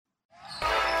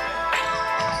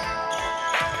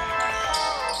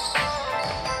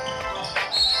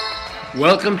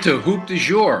Welcome to Hoop du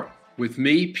Jour with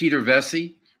me, Peter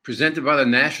Vesey, presented by the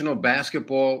National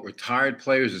Basketball Retired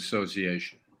Players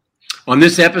Association. On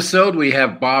this episode, we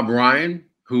have Bob Ryan,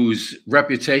 whose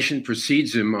reputation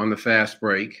precedes him on the fast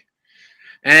break.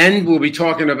 And we'll be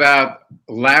talking about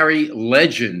Larry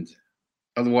Legend,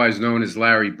 otherwise known as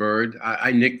Larry Bird.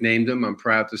 I nicknamed him, I'm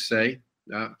proud to say.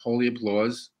 Holy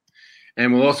applause.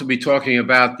 And we'll also be talking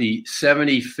about the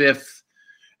 75th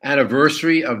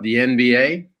anniversary of the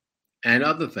NBA and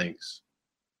other things.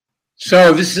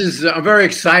 So I'm very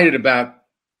excited about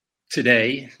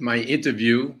today, my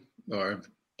interview, or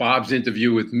Bob's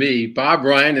interview with me. Bob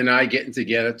Ryan and I getting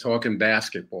together talking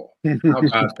basketball. How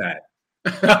about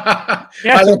that?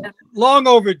 Yes, long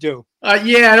overdue.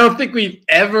 Yeah, I don't think we've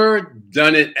ever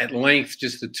done it at length,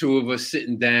 just the two of us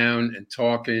sitting down and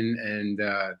talking. And,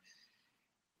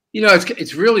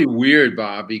 it's really weird,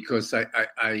 Bob, because I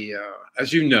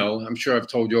as you know, I'm sure I've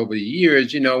told you over the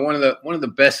years, one of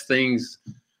the best things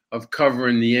of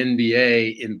covering the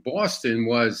NBA in Boston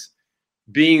was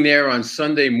being there on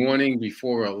Sunday morning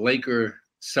before a Laker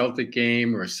Celtic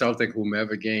game or a Celtic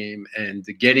whomever game and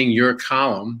getting your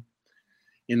column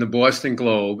in the Boston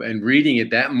Globe and reading it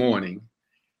that morning.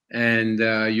 And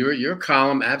your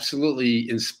column absolutely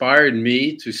inspired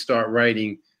me to start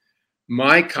writing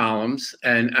my columns.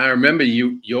 And I remember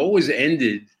you always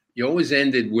ended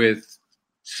with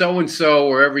so-and-so,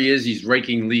 wherever he is, he's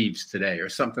raking leaves today or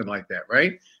something like that,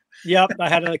 right? Yep. I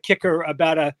had a kicker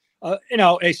about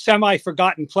a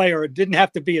semi-forgotten player. It didn't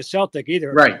have to be a Celtic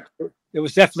either. Right. It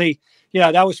was definitely,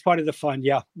 that was part of the fun.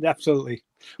 Yeah, absolutely.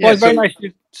 Yeah, well, it's very nice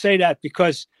to say that,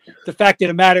 because the fact of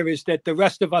the matter is that the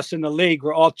rest of us in the league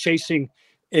were all chasing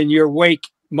in your wake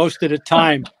most of the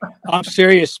time. I'm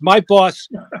serious. My boss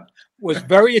was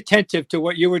very attentive to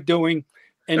what you were doing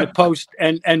in the Post,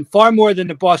 and far more than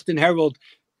the Boston Herald.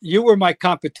 You were my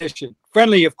competition.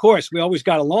 Friendly, of course. We always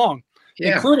got along,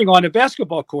 including on the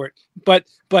basketball court. But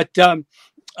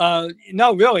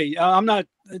no, really, I'm not.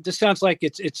 This sounds like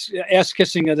it's ass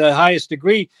kissing of the highest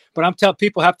degree. But I'm telling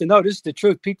people have to know this is the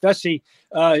truth. Pete Vesey,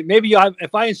 maybe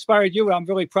if I inspired you, I'm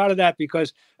really proud of that,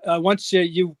 because once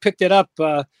you picked it up,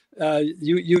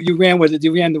 you ran with it.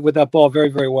 You ran with that ball very,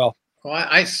 very well. Well,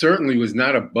 I certainly was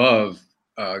not above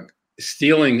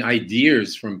stealing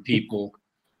ideas from people,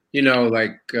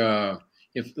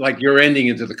 if you're ending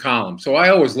into the column. So I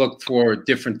always looked for a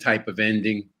different type of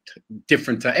ending,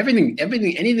 anything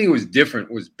that was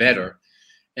different was better.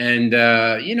 And,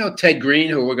 Ted Green,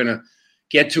 who we're going to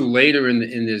get to later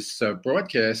in this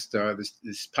broadcast,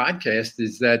 this podcast,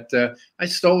 is that I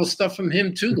stole the stuff from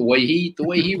him too, the way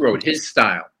he wrote, his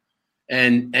style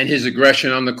and his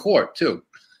aggression on the court too.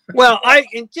 Well,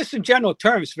 in general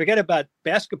terms, forget about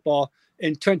basketball.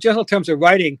 In general terms of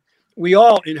writing, we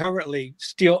all inherently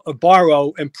steal,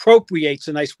 borrow, appropriate's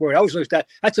a nice word. I always look at that.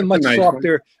 That's a much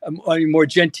softer, more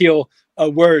genteel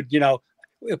word.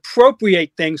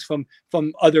 Appropriate things from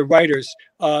other writers.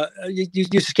 You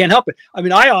just can't help it. I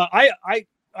mean,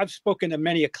 I've spoken to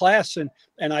many a class, and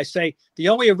I say the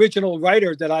only original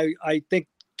writer that I think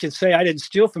can say I didn't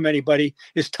steal from anybody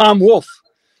is Tom Wolfe.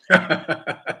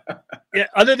 Yeah,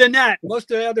 other than that,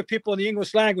 most of the other people in the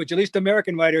English language, at least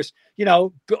American writers, are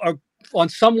on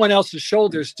someone else's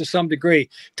shoulders to some degree.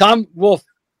 Tom Wolfe,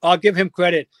 I'll give him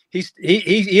credit.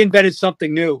 He invented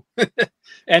something new,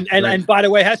 and by the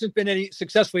way, hasn't been any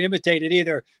successfully imitated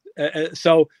either.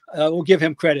 So we'll give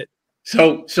him credit.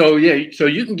 So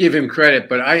you can give him credit,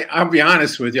 but I'll be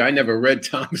honest with you, I never read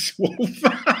Thomas Wolfe.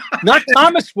 Not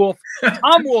Thomas Wolfe,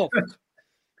 Tom Wolfe.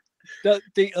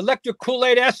 The electric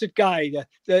Kool-Aid acid guy,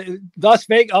 the Las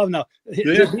Vegas. Oh no,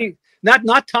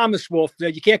 not Thomas Wolfe.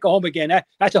 You can't go home again.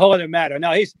 That's a whole other matter.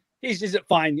 No, he's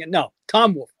fine. No,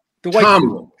 Tom Wolfe, the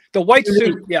white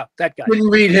suit. Yeah, that guy. Didn't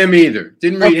read him either.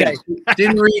 Didn't read him.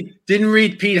 Didn't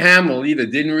read Pete Hamill either.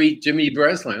 Didn't read Jimmy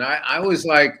Breslin. I was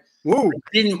like, I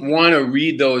didn't want to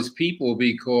read those people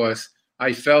because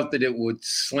I felt that it would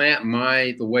slant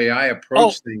the way I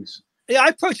approach things. Yeah, I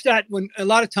approach that a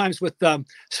lot of times with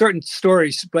certain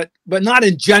stories, but not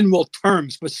in general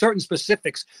terms, but certain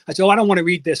specifics. I say, I don't want to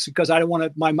read this because I don't want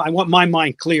to. I want my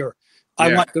mind clear.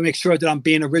 I want to make sure that I'm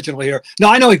being original here. No,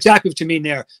 I know exactly what you mean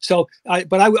there. So,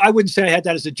 but I wouldn't say I had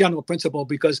that as a general principle,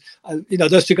 because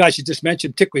those two guys you just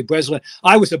mentioned, particularly Breslin.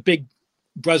 I was a big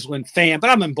Breslin fan, but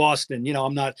I'm in Boston.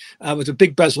 I was a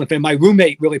big Breslin fan. My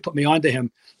roommate really put me onto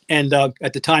him, and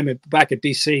at the time back at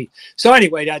BC. So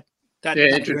anyway, that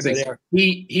interesting.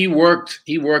 He worked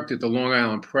at the Long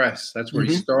Island Press. That's where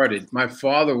he started. My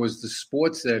father was the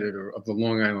sports editor of the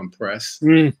Long Island Press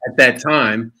at that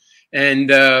time,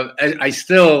 and I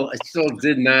still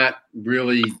did not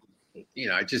really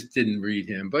I just didn't read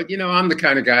him. But I'm the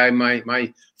kind of guy.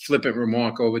 My flippant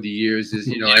remark over the years is,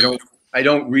 I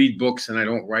don't read books and I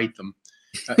don't write them,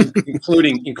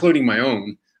 including my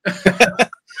own.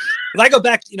 If I go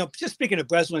back, just speaking of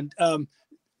Breslin,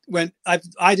 when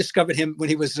I discovered him when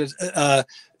he was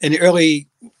in the early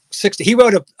 '60s, he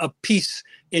wrote a piece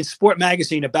in Sport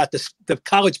Magazine about the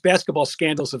college basketball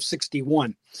scandals of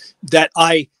 '61 that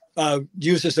I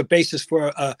used as a basis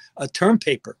for a term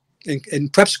paper in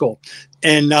prep school.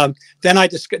 And then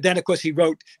of course he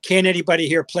wrote, "Can anybody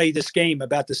here play this game?"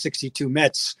 about the '62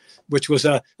 Mets, which was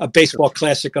a baseball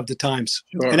classic of the times.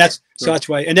 Sure, and that's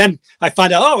why. And then I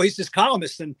found out, he's this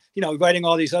columnist and writing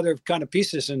all these other kind of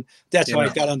pieces, and that's how I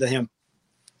got onto him.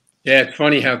 Yeah, it's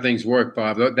funny how things work,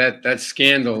 Bob. That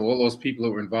scandal, all those people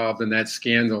that were involved in that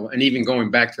scandal, and even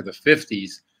going back to the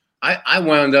 50s, I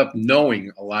wound up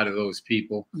knowing a lot of those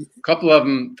people. A couple of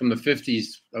them from the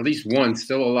 50s, at least one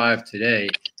still alive today.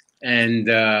 And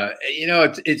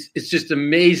it's just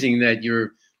amazing that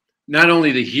you're not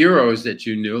only the heroes that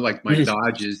you knew, like my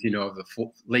Dodgers, of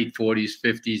the late 40s,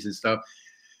 50s and stuff,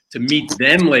 to meet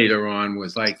them later on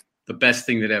was like the best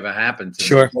thing that ever happened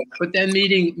to me. But then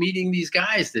meeting these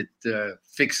guys that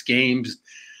fix games,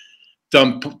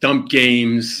 dump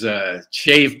games,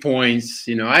 shave points.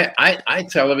 I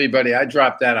tell everybody I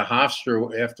dropped out of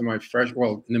Hofstra after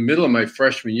in the middle of my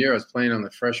freshman year. I was playing on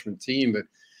the freshman team, but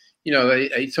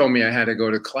they told me I had to go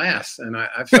to class, and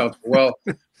I felt, well,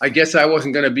 I guess I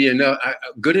wasn't going to be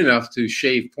good enough to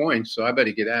shave points, so I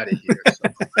better get out of here.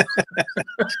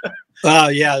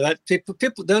 Yeah, that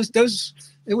people those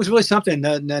it was really something.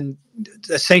 And then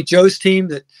the St. Joe's team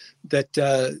that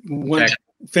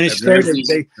finished third in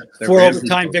a 4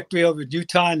 overtime victory over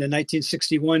Utah in the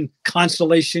 1961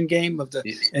 consolation game of the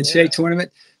NCAA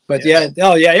tournament. But it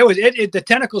was the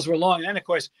tentacles were long, and of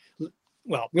course.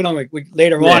 Well,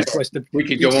 later on, of course. We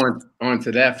could go on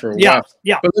to that for a while.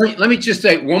 Yeah. But let me just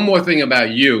say one more thing about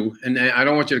you, and I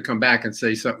don't want you to come back and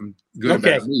say something good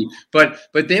about me. But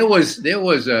there was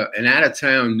an out of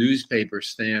town newspaper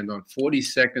stand on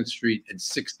 42nd Street and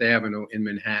 6th Avenue in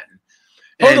Manhattan.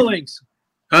 Hodelings.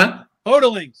 Huh?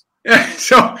 Hodelings.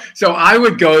 So I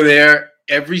would go there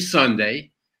every Sunday.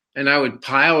 And I would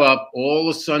pile up all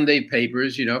the Sunday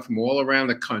papers, from all around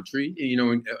the country,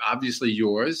 and obviously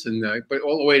yours, and but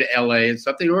all the way to L.A. and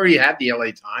stuff. They already had the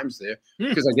L.A. Times there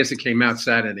because I guess it came out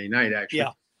Saturday night, actually.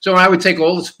 Yeah. So I would take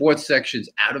all the sports sections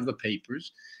out of the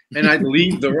papers, and I'd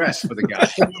leave the rest for the guy.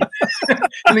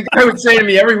 And the guy would say to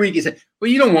me every week, he said,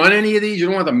 "Well, you don't want any of these? You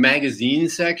don't want the magazine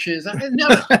sections?" I said, "No."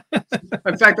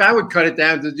 In fact, I would cut it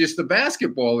down to just the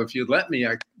basketball if you'd let me.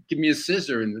 Give me a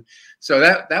scissor, and so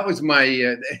that was my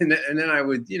and then I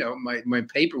would my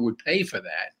paper would pay for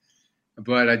that,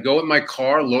 but I'd go in my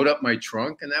car, load up my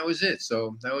trunk, and that was it.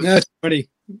 So that's funny.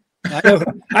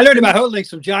 I learned about Hodelings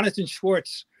from Jonathan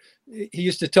Schwartz. He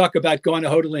used to talk about going to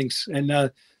Hodelings,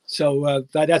 and so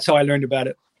that's how I learned about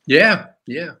it. Yeah.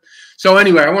 So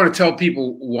anyway, I want to tell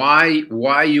people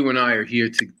why you and I are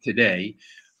here today.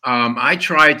 I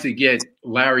tried to get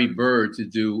Larry Bird to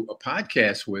do a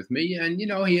podcast with me, and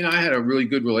he and I had a really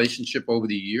good relationship over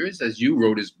the years. As you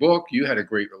wrote his book, you had a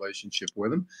great relationship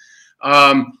with him.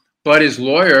 But his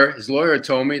lawyer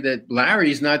told me that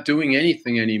Larry's not doing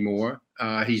anything anymore.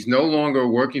 He's no longer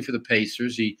working for the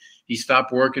Pacers. He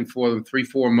stopped working for them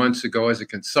 3-4 months ago as a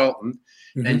consultant,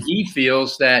 and he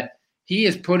feels that he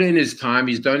has put in his time.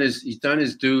 He's done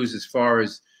his dues as far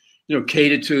as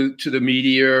catered to the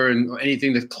media and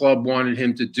anything the club wanted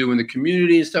him to do in the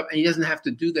community and stuff. And he doesn't have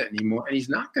to do that anymore. And he's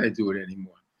not going to do it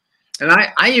anymore. And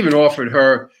I even offered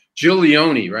her Jill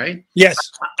Leone, right? Yes.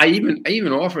 I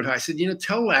even offered her, I said,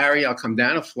 tell Larry I'll come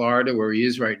down to Florida where he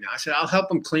is right now. I said, I'll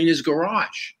help him clean his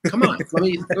garage. Come on. let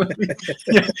me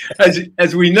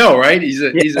as we know, right? He's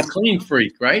a clean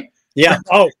freak, right? Yeah.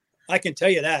 Oh, I can tell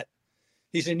you that.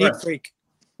 He's a neat freak.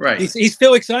 Right. He's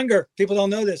Felix Unger. People don't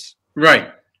know this.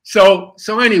 Right. So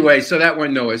anyway, so that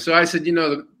went nowhere. So I said,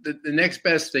 the next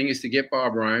best thing is to get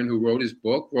Bob Ryan, who wrote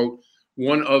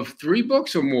one of 3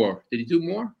 books or more. Did he do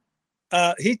more?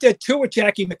 He did 2 with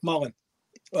Jackie McMullen.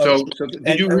 So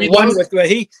did you read one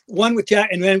those? One with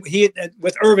Jack, and then he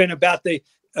with Irvin about the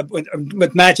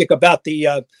with Magic about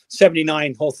the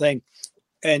 79 whole thing,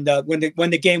 and when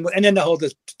the game, and then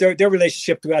their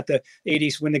relationship throughout the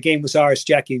 80s when the game was ours.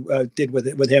 Jackie did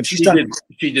with him. She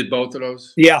did both of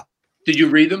those. Yeah. Did you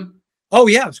read them? Oh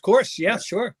yeah, of course. Yeah,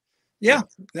 sure. Yeah,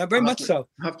 very much so.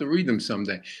 I'll have to read them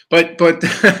someday. But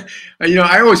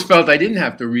I always felt I didn't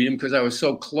have to read them because I was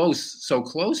so close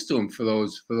to him for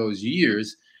those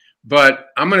years. But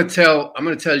I'm gonna tell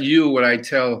you what I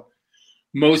tell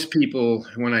most people,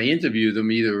 when I interview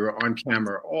them, either on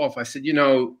camera or off, I said,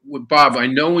 Bob, I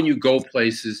know when you go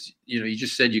places, you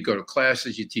just said you go to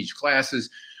classes, you teach classes.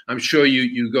 I'm sure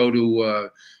you go to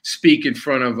speak in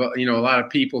front of, a lot of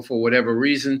people for whatever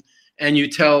reason, and you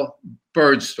tell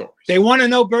bird stories. They want to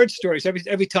know bird stories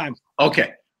every time.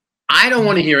 Okay. I don't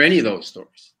want to hear any of those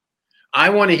stories. I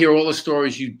want to hear all the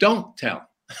stories you don't tell.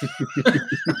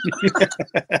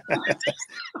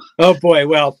 Oh, boy.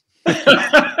 Well,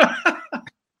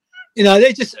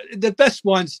 the best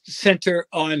ones center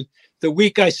on the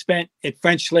week I spent at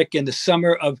French Lick in the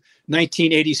summer of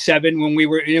 1987 when we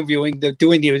were doing the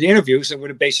interviews that were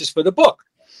the basis for the book,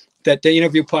 that the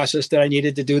interview process that I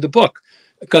needed to do the book,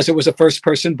 because it was a first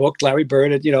person book, Larry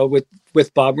Bird,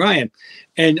 with Bob Ryan.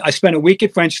 And I spent a week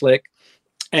at French Lick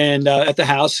and at the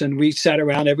house, and we sat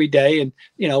around every day. And,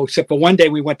 except for one day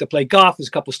we went to play golf. There's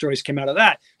a couple of stories came out of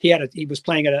that. He was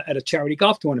playing at a charity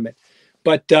golf tournament.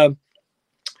 But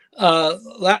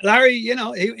Larry,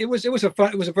 it was a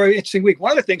very interesting week.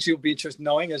 One of the things you'll be interested in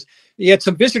knowing is he had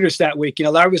some visitors that week.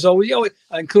 Larry was always,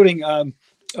 including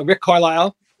Rick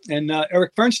Carlisle and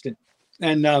Eric Bernstein.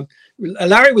 And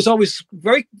Larry was always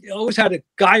had a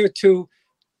guy or two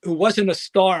who wasn't a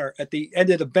star at the end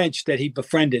of the bench that he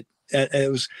befriended.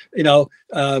 It was,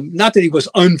 not that he was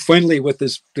unfriendly with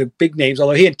the big names,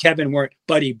 although he and Kevin weren't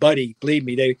buddy. Believe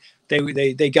me,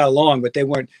 they got along, but they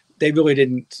weren't. They really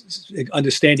didn't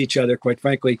understand each other, quite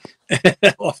frankly,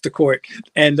 off the court.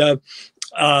 And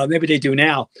maybe they do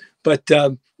now. But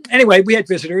anyway, we had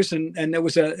visitors, and it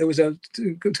was a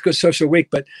good social week.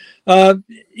 But it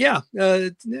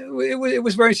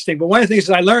was very interesting. But one of the things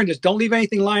that I learned is don't leave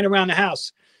anything lying around the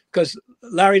house, because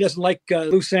Larry doesn't like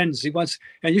loose ends. He wants,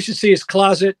 and you should see his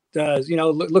closet.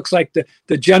 Looks like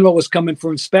the general was coming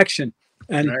for inspection.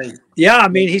 And right. Yeah, I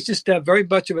mean, he's just very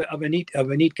much of a neat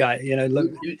guy. He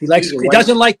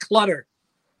doesn't like clutter.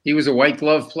 He was a white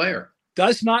glove player.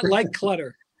 Does not like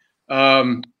clutter.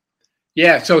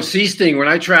 Yeah. So Seasting, when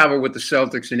I traveled with the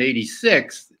Celtics in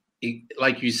 '86,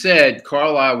 like you said,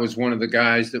 Carlisle was one of the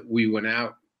guys that we went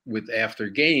out with after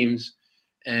games,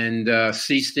 and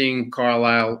Seasting,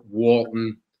 Carlisle,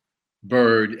 Walton,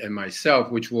 Bird, and myself,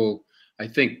 which I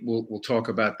think we'll talk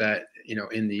about that.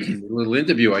 In the little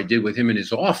interview I did with him in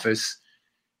his office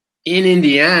in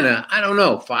Indiana, I don't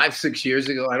know, 5-6 years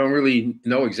ago. I don't really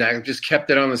know exactly. Just kept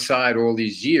it on the side all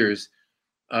these years.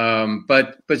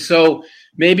 But so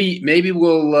maybe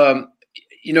we'll,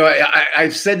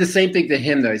 I've said the same thing to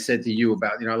him that I said to you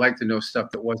about, I like to know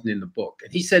stuff that wasn't in the book.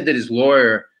 And he said that his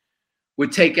lawyer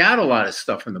would take out a lot of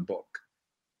stuff in the book.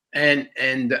 And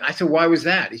I said, why was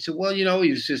that? He said, well,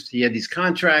 he had these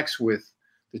contracts with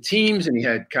the teams, and he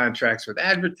had contracts with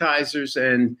advertisers,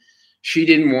 and she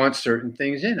didn't want certain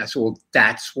things in. I said, well,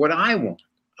 that's what I want.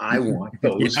 I want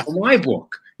those for my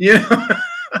book.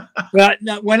 Well,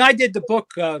 now, when I did the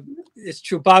book, it's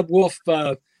true, Bob Wolf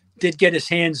did get his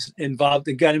hands involved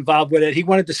and got involved with it. He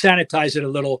wanted to sanitize it a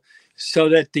little so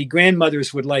that the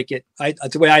grandmothers would like it.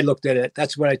 That's the way I looked at it.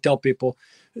 That's what I tell people.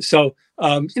 So,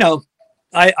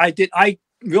 I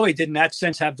really did in that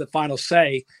sense have the final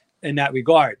say in that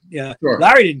regard. Yeah, sure.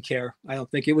 Larry didn't care. I don't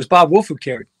think it was Bob Wolf who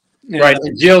cared. Right.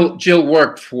 And Jill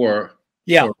worked for.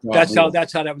 Yeah, that's how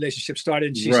that relationship started.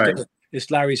 And she still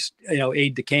is Larry's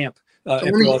aide de camp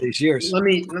after all these years. Let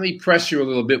me press you a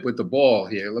little bit with the ball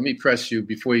here. Let me press you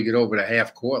before you get over the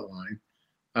half court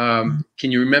line.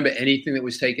 Can you remember anything that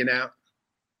was taken out?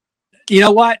 You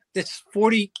know what? It's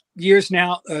 40 years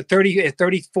now,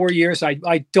 34 years.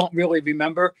 I don't really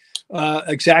remember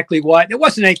exactly what. It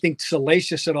wasn't anything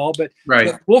salacious at all, but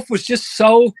Wolf was just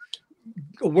so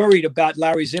worried about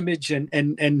Larry's image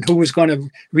and who was going to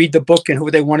read the book and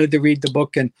who they wanted to read the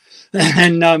book. And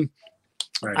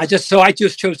I just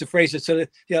chose to phrase it so that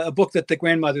a book that the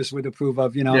grandmothers would approve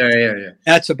of, Yeah.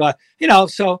 That's about,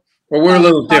 so. Well, we're a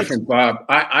little different, Bob.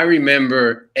 I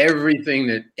remember everything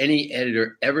that any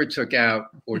editor ever took out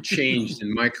or changed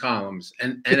in my columns,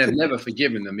 and I've never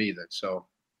forgiven them either. So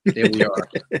there we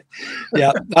are.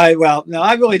 Yeah. I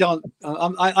really don't.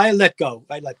 I let go.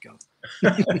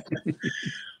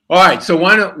 All right. So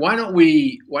why don't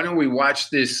we watch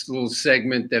this little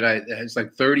segment that has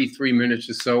like 33 minutes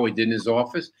or so we did in his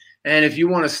office, and if you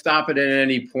want to stop it at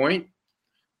any point.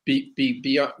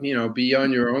 Be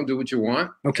on your own. Do what you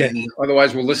want. Okay. And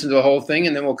otherwise, we'll listen to the whole thing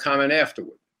and then we'll comment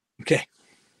afterward. Okay.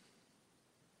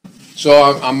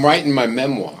 So I'm writing my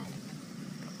memoir.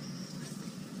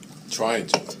 Trying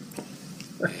to.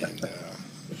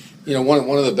 And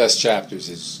one of the best chapters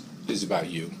is about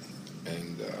you,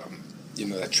 and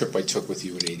that trip I took with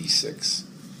you in '86.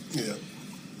 Yeah,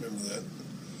 remember that.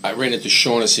 I ran into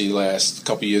Shaughnessy a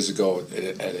couple years ago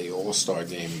at a All-Star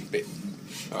game.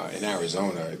 in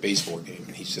Arizona, a baseball game,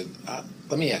 and he said,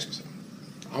 "Let me ask you something.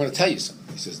 I'm going to tell you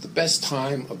something." He says, "The best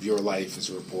time of your life as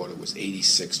a reporter was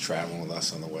 '86, traveling with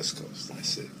us on the West Coast." And I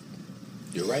said,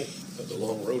 "You're right." That was a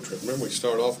long road trip. Remember, we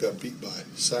started off, got beat by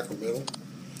Sacramento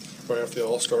right after the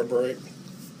All-Star break.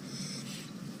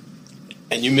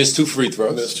 And you missed 2 free I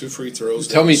throws. missed 2 free throws.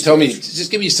 Tell me,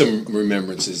 just give me some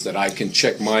remembrances that I can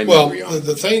check my Well, memory on.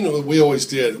 the thing that we always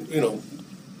did,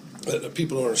 that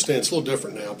people don't understand, it's a little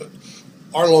different now, but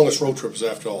our longest road trip was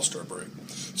after All-Star break.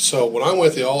 So when I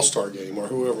went to the All-Star game, or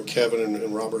whoever, Kevin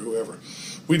and Robert, whoever,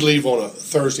 we'd leave on a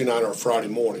Thursday night or a Friday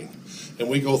morning, and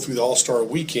we go through the All-Star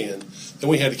weekend. Then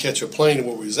we had to catch a plane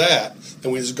where we was at,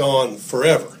 and we was gone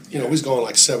forever. We was gone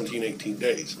like 17, 18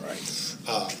 days. Right.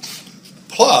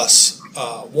 Plus,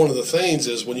 one of the things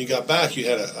is when you got back, you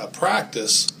had a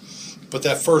practice, but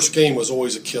that first game was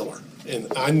always a killer.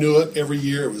 And I knew it every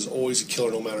year. It was always a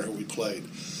killer no matter who we played.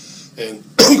 And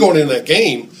going into that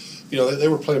game, they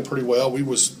were playing pretty well. We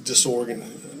was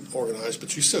disorganized,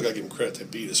 but you still got to give them credit. They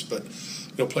beat us. But,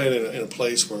 playing in a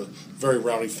place where very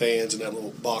rowdy fans and that little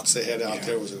box they had out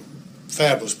there was a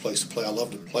fabulous place to play. I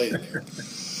loved to play in there.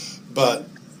 But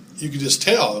you could just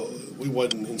tell we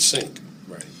wasn't in sync.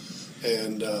 Right.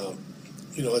 And,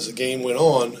 as the game went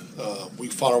on, we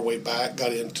fought our way back,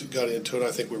 got into it.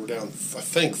 I think we were down,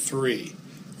 3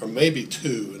 or maybe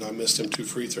 2, and I missed him 2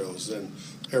 free throws. Then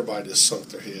everybody just sunk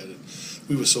their head. And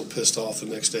we were so pissed off the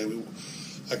next day.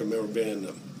 I can remember being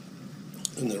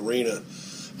in the arena,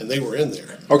 and they were in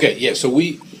there. Okay, yeah. So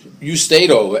you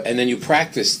stayed over, and then you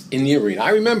practiced in the arena. I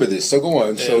remember this. So go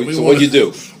on. So what did you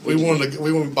do? We wanted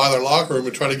to buy their locker room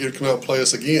and try to get them to come out and play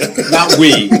us again. Not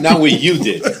we. You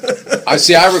did.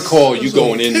 I recall you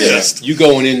going in there. You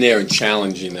going in there and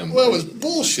challenging them. Well, it was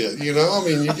bullshit. You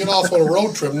get off on a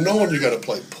road trip knowing you got to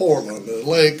play Portland, the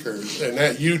Lakers, and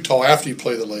that Utah after you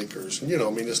play the Lakers.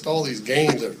 Just all these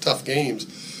games that are tough games,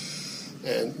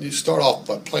 and you start off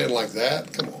by playing like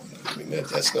that. Come on.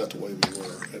 That's not the way we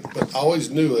were. But I always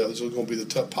knew that was going to be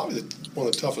probably one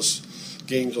of the toughest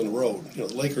games on the road. The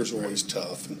Lakers were always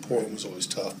tough, and Portland was always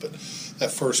tough, but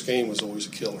that first game was always a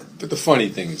killer. But the funny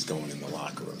thing is going in the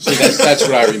locker room. See, that's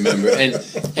what I remember.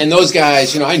 And those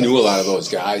guys, I knew a lot of those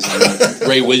guys.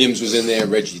 Ray Williams was in there,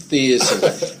 and Reggie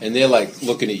Theus, and they're like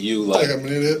looking at you like I'm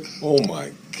an idiot. Oh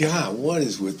my God, what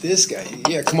is with this guy?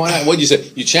 Yeah, come on out. What did you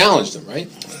say? You challenged him, right?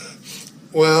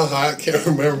 Well, I can't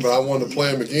remember, but I wanted to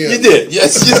play him again. You did.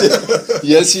 Yes, you did.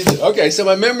 Yes, you did. Okay, so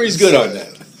my memory's good on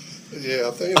that. Yeah,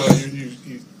 I think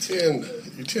you tend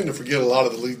to forget a lot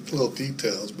of the little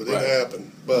details, but it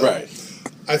happened. But right.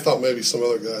 I thought maybe some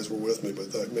other guys were with me,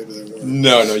 but maybe they weren't.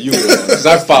 No, you were, because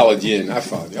I followed you in.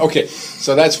 Okay,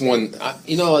 so that's one.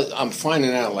 I'm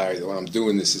finding out, Larry, that when I'm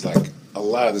doing this is like a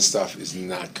lot of the stuff is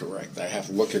not correct. I have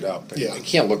to look it up. I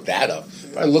can't look that up.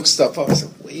 But I look stuff up. I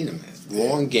said, wait a minute,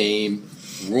 wrong game.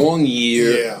 Wrong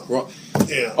year. Yeah.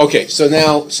 Yeah. Okay, so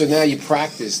now you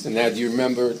practiced, and now do you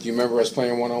remember us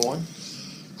playing 1-on-1?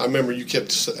 I remember you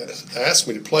kept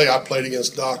asking me to play. I played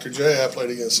against Dr. J. I played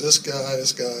against this guy.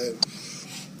 And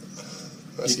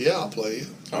I said, "Yeah, I'll play you.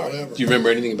 Whatever." Right. Do you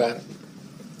remember anything about it?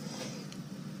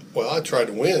 Well, I tried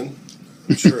to win.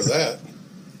 I'm sure of that.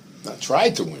 I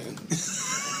tried to win.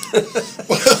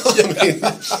 Well,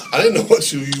 I didn't know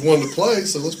what you wanted to play,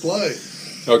 so let's play.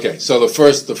 Okay, so the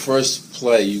first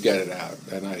play, you got it out,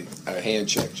 and I hand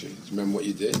checked you. Do you remember what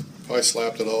you did? I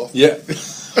slapped it off. Yeah.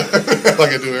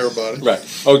 Like I do everybody. Right.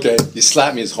 Okay. You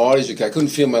slapped me as hard as you could. I couldn't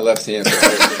feel my left hand.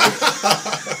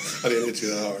 I didn't hit you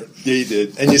that hard. Yeah, you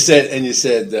did. And you said,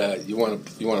 you want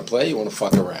to play? You want to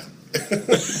fuck around?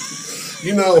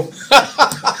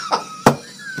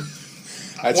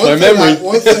 That's my memory.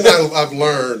 One thing I've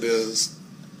learned is,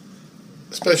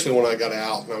 especially when I got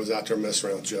out and I was out there messing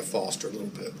around with Jeff Foster a little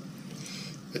bit,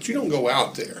 that you don't go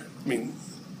out there.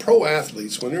 Pro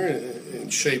athletes, when they're in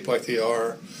shape like they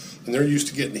are, and they're used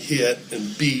to getting hit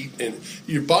and beat, and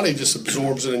your body just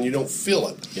absorbs it and you don't feel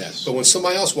it. Yes. But when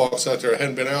somebody else walks out there,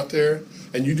 hadn't been out there,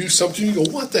 and you do something, you go,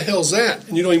 "What the hell's that?"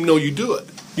 And you don't even know you do it.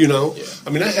 Yeah.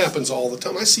 That happens all the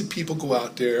time. I see people go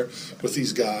out there with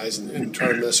these guys and try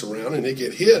to mess around, and they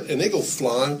get hit, and they go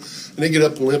flying, and they get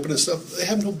up limping and stuff. They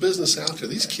have no business out there.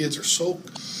 These kids are so,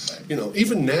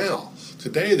 even now,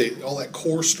 today, all that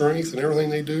core strength and everything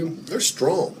they do, they're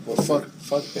strong. Well, fuck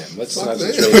them. Let's fuck not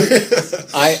them.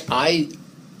 trade.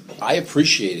 I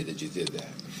appreciated that you did that.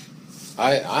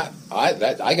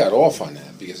 I got off on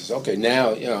that because it's okay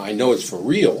now. I know it's for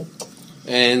real,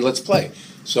 and let's play.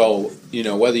 So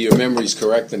whether your memory's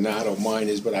correct or not, or mine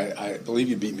is, but I believe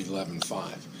you beat me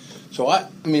 11-5. So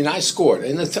I scored,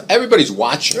 and everybody's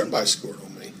watching. Everybody scored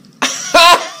on me.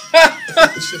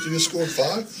 Shit, you just scored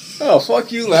 5? Oh,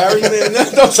 fuck you, Larry, man.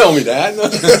 Don't tell me that.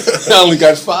 I only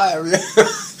got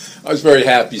 5. I was very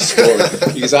happy scoring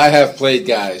because I have played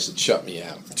guys that shut me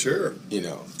out. Sure. You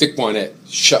know, Dick Barnett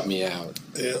shut me out.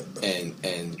 Yeah.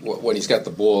 And when he's got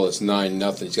the ball, it's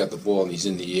 9-0. He's got the ball and he's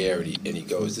in the air and he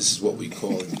goes, "This is what we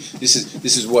call it. This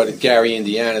is what in Gary,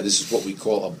 Indiana. This is what we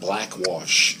call a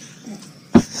blackwash.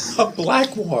 A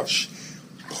blackwash."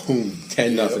 Boom,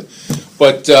 10-0.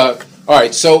 But all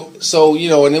right, so you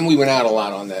know, and then we went out a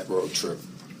lot on that road trip,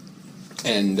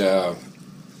 and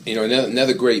you know,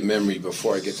 another great memory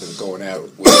before I get to the going out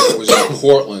was in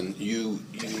Portland. You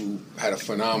had a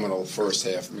phenomenal first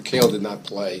half. Mikhail did not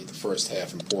play the first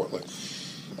half in Portland,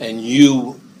 and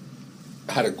you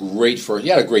had a great first.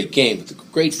 You had a great game, but the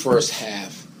great first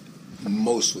half,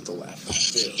 most with the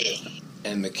left. Yeah.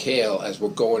 And Mikhail, as we're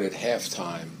going at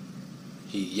halftime,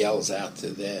 he yells out to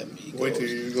them. Wait till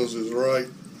he goes to his right.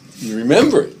 You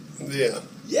remember it? Yeah.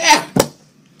 Yeah.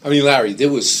 I mean, Larry,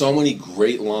 there was so many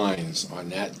great lines on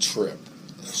that trip.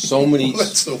 So many.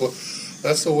 That's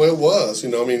the way it was. You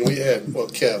know, I mean, we had,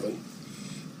 Kevin.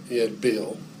 He had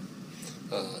Bill.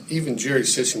 Even Jerry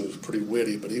Sisson was pretty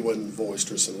witty, but he wasn't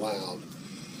boisterous and loud.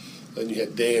 Then you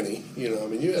had Danny. You know, I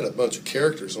mean, you had a bunch of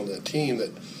characters on that team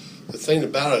that the thing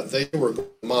about it, they were going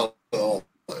mile all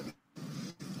the time.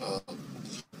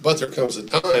 But there comes a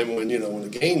time when, you know, when the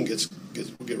game we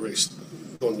get ready to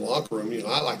go in the locker room, you know,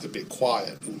 I like to be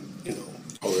quiet and, you know,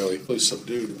 really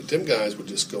subdued. But them guys would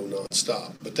just go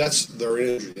nonstop. But that's their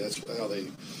energy. That's how they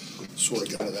sort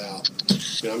of got it out. I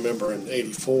mean, I remember in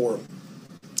 '84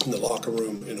 in the locker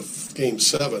room in Game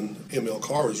 7, ML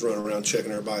Carr was running around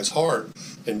checking everybody's heart,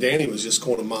 and Danny was just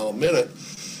going a mile a minute.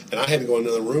 And I had to go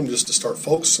into the room just to start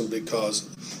focusing because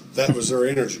that was their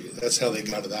energy. That's how they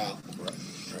got it out. Right.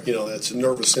 You know, that's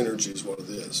nervous energy is what it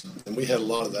is. And we had a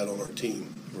lot of that on our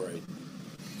team. Right.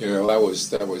 You know, that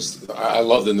was. I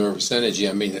love the nervous energy.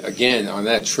 I mean, again, on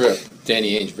that trip,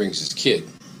 Danny Ainge brings his kid,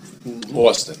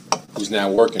 Austin, who's now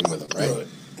working with him, right?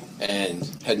 And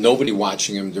had nobody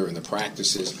watching him during the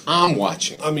practices. I'm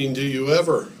watching. I mean, you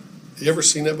ever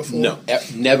seen that before? No,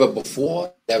 never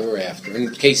before, never after.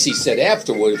 And Casey said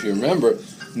afterward, if you remember,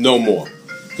 no more.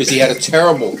 Because he had a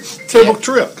terrible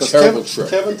trip. Terrible trip.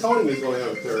 Kevin told him he was going to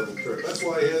have a terrible trip. That's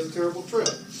why he has a terrible trip.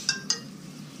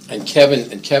 And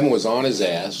Kevin was on his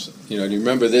ass. You know, do you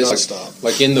remember this? Non-stop.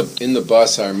 Like in the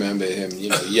bus, I remember him, you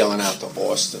know, yelling out to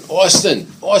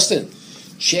Austin,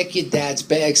 check your dad's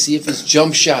bag, see if his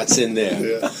jump shot's in there.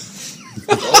 Yeah.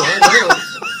 I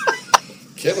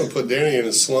know. Kevin put Danny in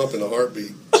a slump in a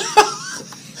heartbeat.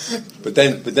 But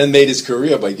then made his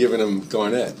career by giving him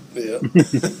Garnett. Yeah.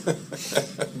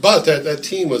 But that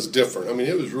team was different. I mean,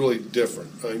 it was really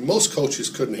different. I mean, most coaches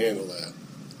couldn't handle that.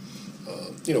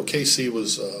 You know, KC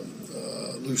was a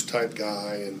loose type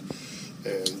guy, and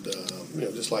you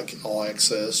know, just like All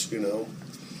Access. You know,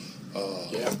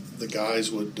 the guys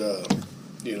would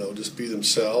you know, just be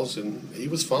themselves, and he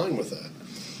was fine with that.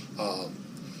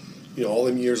 You know, all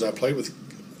them years I played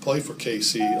for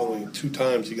KC, only 2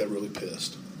 times he got really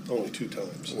pissed. Only 2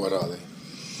 times. What are they?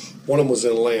 One of them was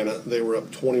in Atlanta. They were up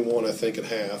 21, I think, at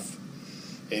half,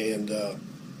 and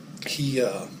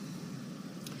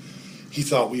he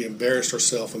thought we embarrassed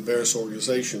ourselves, embarrassed the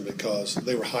organization because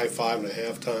they were high-fiving at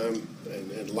halftime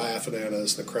and laughing at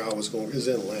us. The crowd was going. It was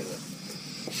in Atlanta,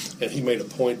 and he made a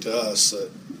point to us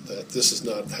that this is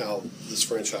not how this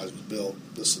franchise was built.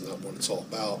 This is not what it's all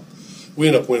about. We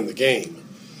ended up winning the game,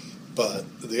 but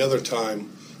the other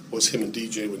time was him and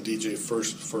DJ. When DJ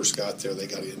first got there, they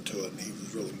got into it, and he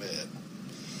was really mad.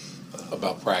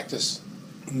 About practice?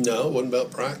 No, it wasn't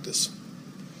about practice.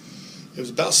 It was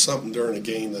about something during a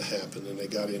game that happened, and they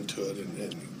got into it,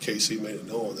 and Casey made it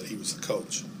known that he was the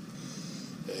coach.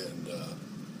 And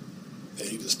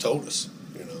he just told us,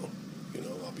 you know,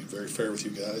 I'll be very fair with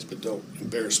you guys, but don't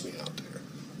embarrass me out there,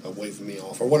 waving me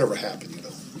off, or whatever happened, you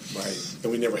know. Right.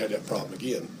 And we never had that problem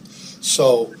again.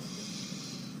 So,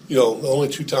 you know, the only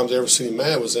 2 times I ever seen him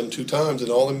mad was them 2 times in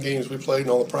all them games we played and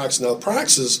all the practices. Now, the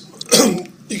practices,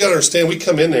 you got to understand, we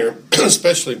come in there,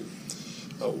 especially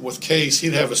with Case,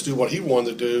 he'd have us do what he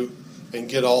wanted to do and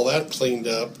get all that cleaned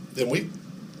up. Then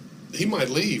he might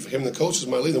leave. Him and the coaches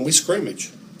might leave. Then we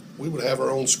scrimmage. We would have our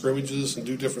own scrimmages and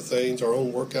do different things, our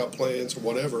own workout plans or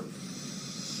whatever.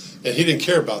 And he didn't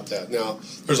care about that. Now,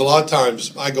 there's a lot of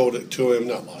times I go to him,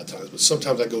 not a lot of times, but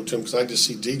sometimes I go to him because I just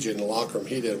see DJ in the locker room.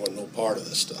 He didn't want no part of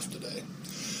this stuff today.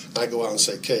 I go out and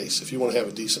say, Case, if you want to have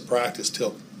a decent practice,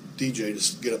 tell DJ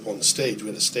to get up on the stage. We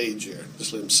had a stage here.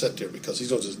 Just let him sit there because he's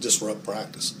going to just disrupt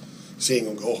practice. Because he ain't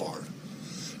going to go hard.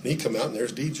 And he come out and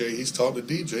there's DJ. He's talking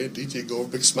to DJ. And DJ go with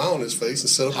a big smile on his face and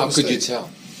sit up on the stage. How could you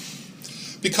tell?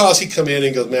 because he come in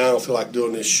and goes, man, I don't feel like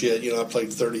doing this shit. I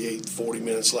played 38, 40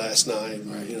 minutes last night.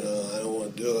 Right. I don't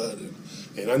want to do it.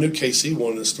 And I knew KC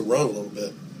wanted us to run a little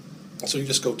bit. So you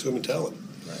just go to him and tell him.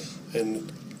 Right.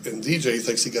 And DJ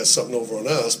thinks he got something over on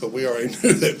us, but we already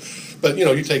knew that. But,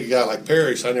 you take a guy like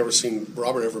Parrish, I never seen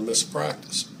Robert ever miss a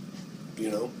practice.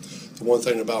 The one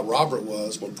thing about Robert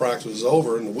was when practice was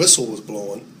over and the whistle was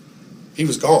blowing, he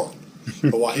was gone.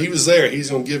 But while he was there, he's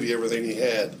going to give you everything he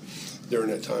had during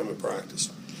that time of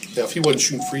practice. Now, if he wasn't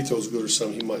shooting free throws good or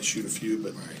something, he might shoot a few,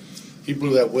 but he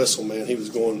blew that whistle, man. He was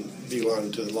going D-line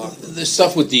into the locker room. The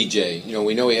stuff with DJ,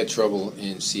 we know he had trouble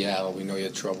in Seattle. We know he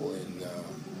had trouble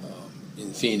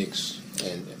in Phoenix.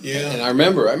 And I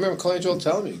remember Colangelo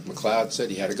telling me, McLeod said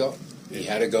he had to go. He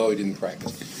had to go. He didn't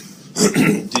practice.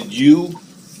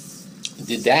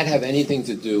 Did that have anything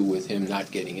to do with him not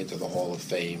getting into the Hall of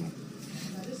Fame?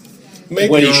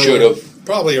 Maybe when he should have.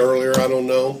 Probably earlier, I don't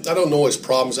know. I don't know his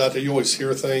problems out there. You always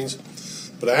hear things.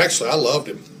 But actually, I loved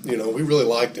him. We really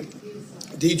liked him.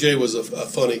 DJ was a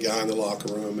funny guy in the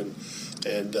locker room.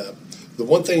 And the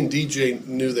one thing DJ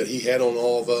knew that he had on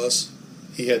all of us,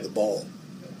 he had the ball.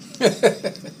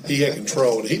 He had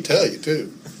control. And he'd tell you,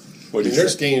 too.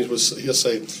 There's games he'll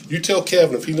say, you tell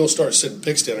Kevin if he don't start sitting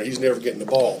picks down there, he's never getting the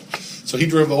ball. So he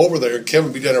dribbled over there, and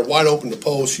Kevin would be down there wide open to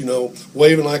post,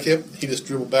 waving like him. He just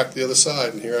dribbled back to the other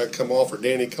side, and here I come off, or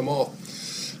Danny come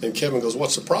off. And Kevin goes,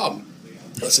 what's the problem?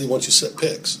 I said, once you set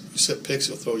picks. You set picks,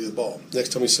 he'll throw you the ball. Next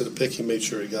time he set a pick, he made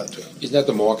sure he got to him. Isn't that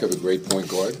the mark of a great point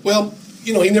guard? Well,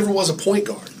 he never was a point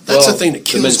guard. That's the thing that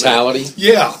kills me. The mentality? Me.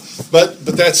 Yeah, but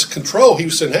that's control. He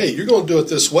was saying, hey, you're going to do it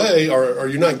this way, or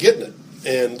you're not getting it.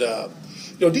 And,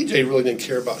 DJ really didn't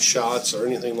care about shots or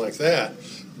anything like that.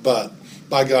 But,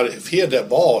 by God, if he had that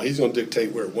ball, he's going to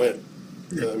dictate where it went.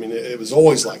 Yeah. It was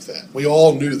always like that. We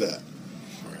all knew that.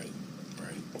 Right.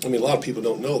 A lot of people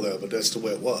don't know that, but that's the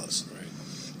way it was. Right.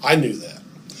 I knew that.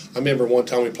 I remember one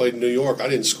time we played in New York. I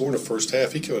didn't score in the first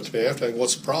half. He came up to me after,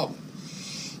 what's the problem?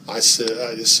 I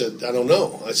just said, I don't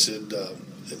know. I said,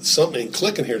 something ain't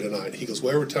clicking here tonight. He goes,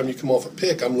 well, every time you come off a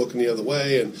pick, I'm looking the other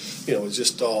way, and, it's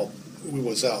just all, we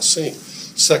was out sync.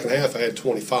 Second half, I had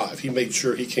 25. He made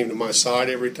sure he came to my side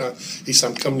every time. He said,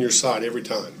 I'm coming to your side every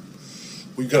time.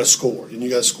 We've got to score, and you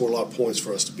got to score a lot of points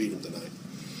for us to beat him tonight.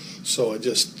 So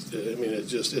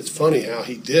it's funny how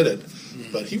he did it,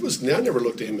 but I never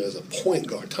looked at him as a point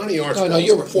guard. Tiny Archibald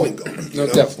was a point guard. No,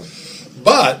 definitely.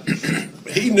 But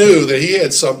he knew that he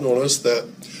had something on us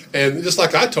and just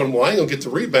like I told him, well, I ain't going to get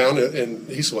the rebound, and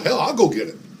he said, well, hell, I'll go get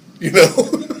it, He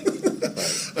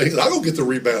said, I'll go get the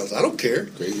rebounds. I don't care.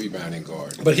 Great rebounding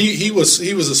guard. But he was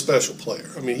a special player.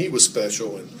 He was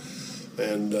special,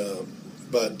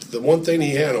 but the one thing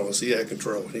he had on us, he had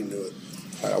control. He knew it.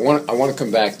 I want to come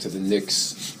back to the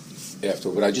Knicks after,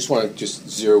 but I just want to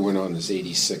zero in on this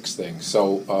 '86 thing.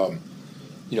 So,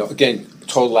 again,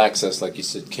 total access, like you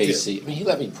said, KC. Yeah. He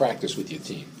let me practice with your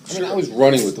team. I was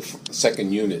running with the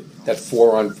second unit, that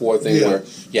 4-on-4 thing where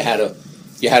you had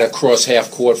to cross half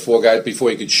court, 4 guys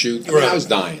before you could shoot. I was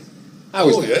dying. And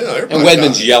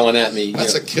Wedman's yelling at me.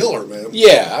 That's a killer, man.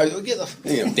 Yeah,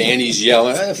 Danny's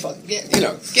yelling. Get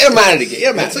him out of the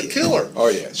game. That's a killer. Oh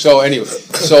yeah. So anyway,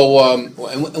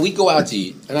 and we go out to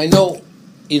eat, and I know,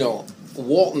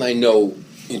 Walton. I know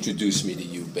introduced me to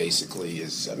you. Basically,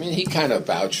 he kind of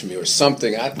vouched for me or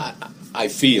something. I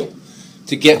feel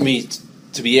to get me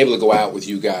to be able to go out with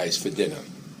you guys for dinner.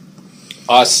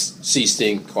 Us,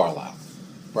 Seasting, Carlisle,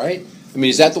 right?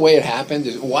 Is that the way it happened?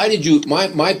 Why did you?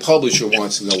 My publisher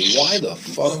wants to know why the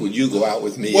fuck would you go out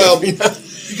with me? Well, you got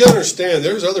to understand.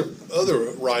 There's other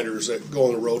writers that go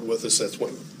on the road with us. That's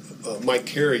when Mike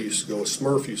Carey used to go.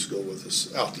 Smurf used to go with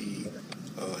us out to eat.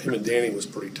 Him and Danny was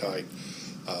pretty tight.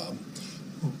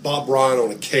 Bob Bryan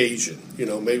on occasion,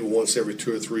 maybe once every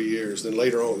 2 or 3 years. Then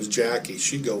later on it was Jackie.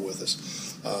 She'd go with us,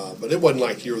 but it wasn't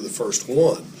like you were the first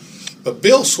one. But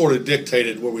Bill sort of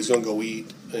dictated where we was going to go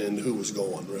eat and who was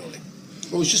going, really.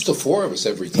 It was just the 4 of us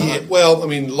every time. Well, a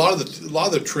lot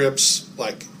of the trips,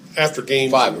 like after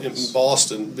games in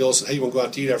Boston, Bill said, "Hey, you want to go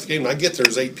out to eat after game?" And I get there,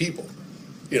 there's 8 people.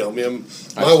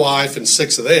 My wife and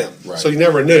 6 of them. Right. So you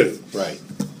never knew. Right.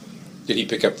 Did he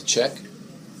pick up the check?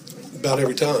 About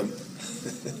every time.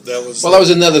 That was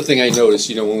another thing I noticed.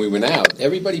 When we went out,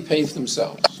 everybody paid for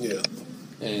themselves. Yeah.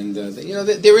 And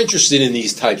they're interested in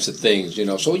these types of things,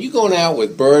 So you going out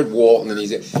with Bird, Walton,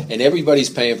 and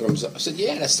everybody's paying for themselves. I said,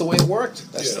 yeah, that's the way it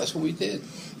worked. That's what we did.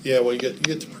 Yeah, well, you get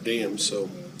the per diem, so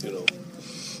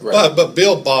Right. But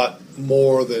Bill bought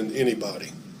more than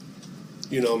anybody.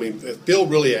 If Bill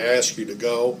really asked you to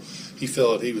go, he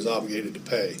felt he was obligated to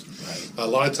pay. Right. A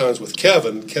lot of times with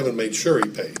Kevin made sure he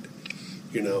paid.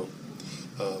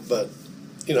 But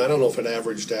I don't know if it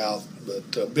averaged out,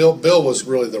 but Bill was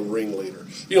really the ringleader.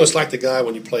 It's like the guy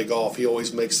when you play golf; he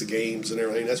always makes the games and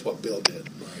everything. That's what Bill did.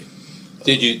 Right.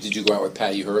 Did you go out with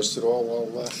Patty Hearst at all?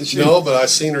 No, but I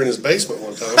seen her in his basement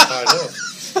one time tied up.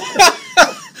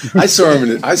 I saw him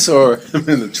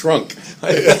in the trunk.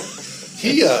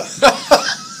 He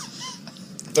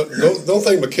don't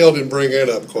think McHale didn't bring that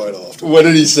up quite often. What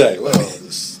did he say? Well, this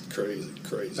is crazy.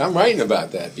 I'm writing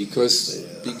about that because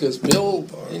Bill,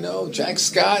 Jack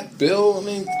Scott, Bill.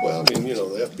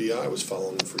 the FBI was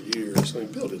following him for years.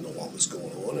 Bill didn't know what was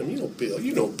going on.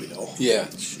 Bill. Yeah.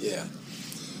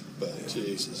 But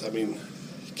Jesus,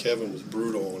 Kevin was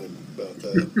brutal on him about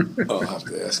that. I'll have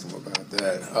to ask him about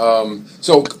that.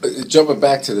 So jumping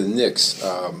back to the Knicks,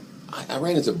 I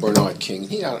ran into Bernard King.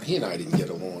 He and I didn't get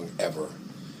along ever.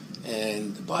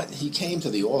 But he came to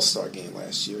the All-Star game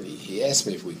last year. He asked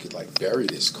me if we could bury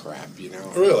this crap,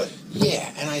 Really?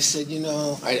 Yeah, and I said,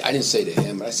 I didn't say to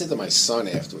him, but I said to my son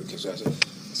afterward because I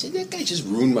said that guy just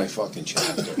ruined my fucking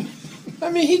chapter.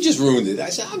 He just ruined it. I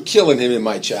said I'm killing him in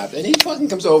my chapter, and he fucking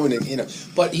comes over and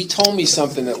But he told me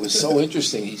something that was so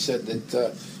interesting. He said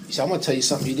that I'm going to tell you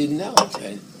something you didn't know,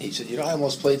 and he said I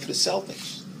almost played for the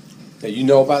Celtics. Now you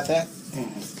know about that?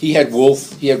 Mm-hmm. He had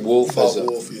Wolf.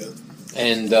 Wolf, yeah.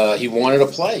 And he wanted to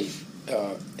play.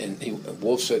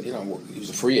 Wolf said, he was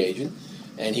a free agent.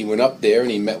 And he went up there and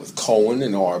he met with Cohen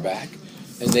and Auerbach.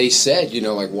 And they said,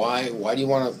 why do you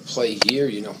want to play here?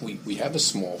 We have a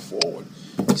small forward.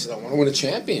 He said, I want to win a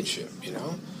championship,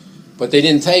 But they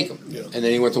didn't take him. Yeah. And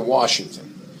then he went to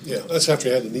Washington. Yeah, that's after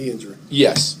he had the knee injury.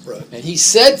 Yes. Right. And he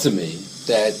said to me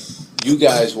that you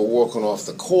guys were walking off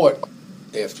the court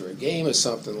after a game or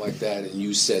something like that, and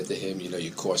you said to him,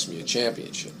 you cost me a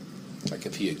championship. Like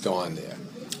if he had gone there.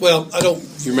 Well, I don't.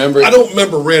 You remember? I don't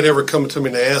remember Red ever coming to me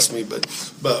and ask me, but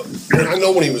I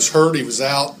know when he was hurt, he was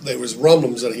out. There was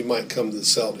rumblings that he might come to the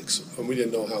Celtics, and we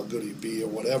didn't know how good he'd be or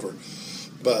whatever.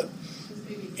 But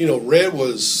Red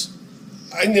was.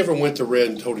 I never went to Red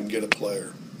and told him to get a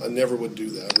player. I never would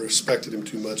do that. I respected him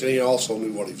too much, and he also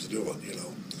knew what he was doing.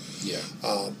 Yeah.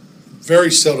 Very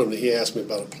seldom did he ask me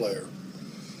about a player.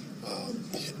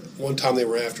 One time they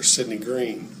were after Sidney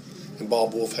Green, and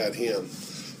Bob Wolf had him,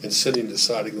 and Sidney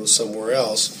decided to go somewhere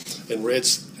else. And Red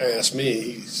asked me.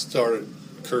 He started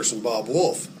cursing Bob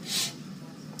Wolf.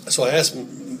 So I asked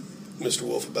Mr.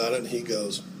 Wolf about it, and he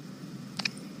goes,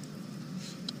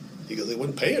 they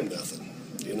wouldn't pay him nothing.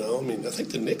 I think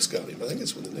the Knicks got him. I think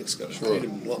it's when the Knicks got him. Sure. Paid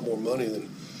him a lot more money than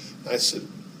I said.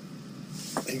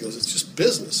 He goes, it's just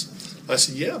business. I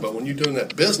said, yeah, but when you're doing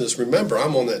that business, remember,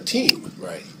 I'm on that team.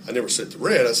 Right. I never said to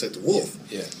Red, I said to Wolf.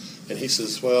 Yeah. And he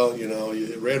says, well,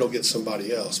 Red will get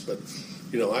somebody else. But,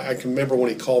 I can remember when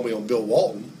he called me on Bill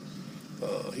Walton.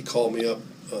 He called me up.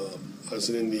 I was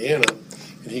in Indiana.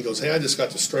 And he goes, hey, I just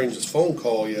got the strangest phone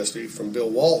call yesterday from Bill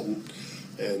Walton.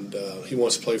 And he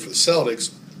wants to play for the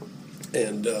Celtics.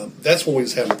 And that's when we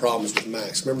was having problems with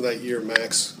Max. Remember that year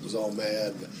Max was all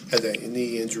mad, had that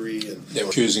knee injury. And they were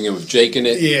accusing him of jaking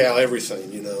it? Yeah, everything,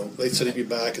 They said he'd be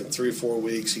back in 3 or 4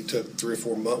 weeks. He took 3 or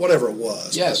 4 months, whatever it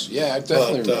was. Yes, I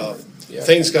definitely remember.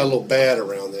 Things got a little bad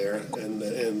around there.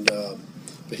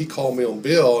 But he called me on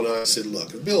Bill, and I said,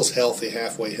 look, if Bill's healthy,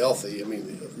 halfway healthy,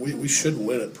 we should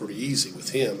win it pretty easy with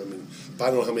him. But I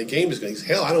don't know how many games he's going to.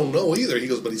 Hell, I don't know either. He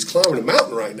goes, but he's climbing a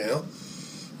mountain right now.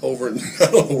 Over in,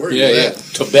 I don't know where he's at.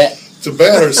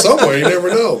 Tibet or somewhere, you never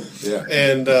know. Yeah.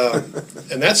 And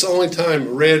that's the only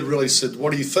time Red really said,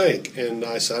 what do you think? And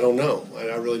I said, I don't know.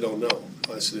 I really don't know.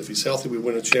 I said, if he's healthy, we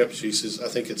win a championship. He says, I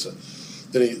think it's a.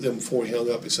 Then before he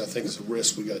hung up, he said, I think it's a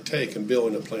risk we got to take. And Bill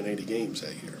ended up playing 80 games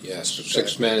that year. Yes,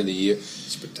 sixth man of the year.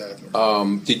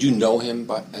 Spectacular. Did you know him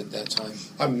at that time?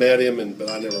 I met him, but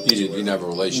I never. You didn't have a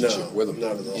relationship with him?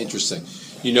 Not at all. Interesting.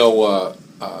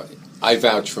 I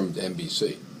vouched from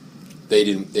NBC. They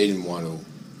didn't want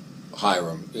to hire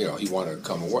him. He wanted to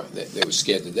come and work. They were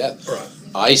scared to death.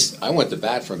 Right. I went to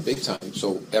bat for him big time.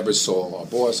 So Ebersol, our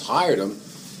boss, hired him,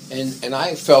 and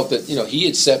I felt that he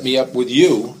had set me up with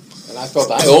you, and I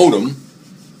felt I owed him.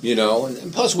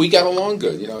 And plus we got along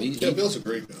good. Bill's a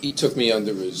great guy. He took me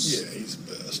under his. Yeah, he's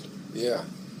the best. Yeah.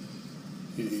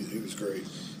 He was great.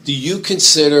 Do you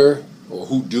consider, or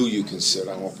who do you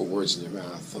consider? I won't put words in your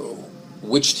mouth.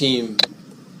 Which team,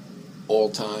 all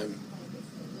time?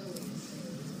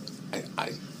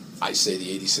 I say the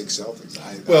 '86 Celtics.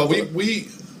 We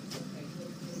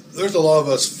there's a lot of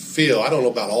us feel, I don't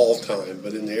know about all time,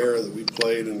 but in the era that we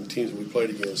played and the teams that we played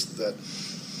against, that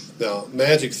now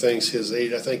Magic thinks his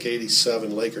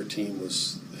 '87 Laker team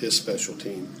was his special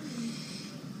team.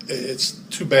 It's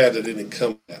too bad that it didn't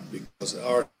come back because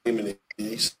our team and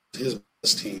his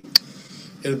best team.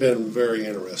 it'd have been very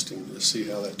interesting to see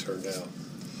how that turned out.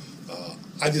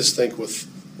 I just think with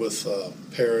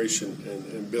Parrish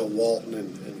and Bill Walton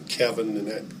and Kevin and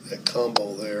that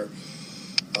combo there,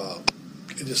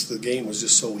 the game was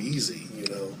just so easy,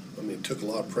 I mean, it took a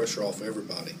lot of pressure off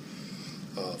everybody.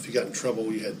 If you got in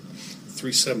trouble, you had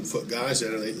 3 7-foot guys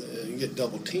there, and you get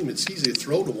double teamed. It's easy to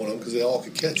throw to one of them because they all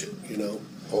could catch it, Yeah,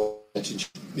 and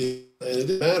it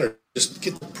didn't matter. Just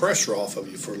get the pressure off of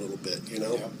you for a little bit,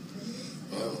 Yeah.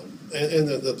 And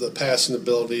the passing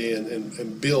ability,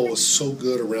 and Bill was so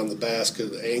good around the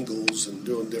basket, angles, and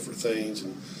doing different things,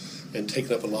 and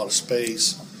taking up a lot of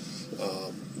space.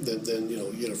 Then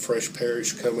you get a fresh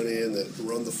Parrish coming in that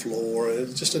run the floor, and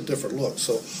it's just a different look.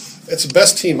 So it's the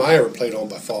best team I ever played on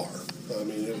by far. I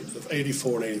mean,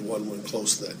 84 and 81 went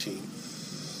close to that team.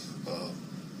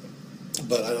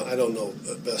 But I don't know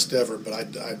best ever, but I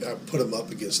put them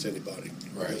up against anybody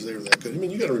because they were that good. I mean,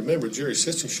 you got to remember Jerry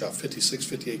Sisson shot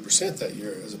 56-58% that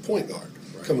year as a point guard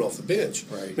coming off the bench.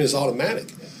 Right. I mean, it's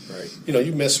automatic. Right.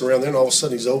 You mess around there, and all of a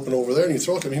sudden he's open over there, and you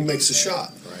throw it to him, he makes the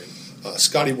shot. Right.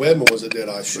 Scotty Webman was a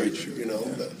dead-eye shooter.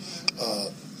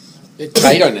 They're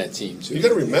tight on that team too. You got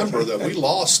to remember that we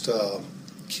lost a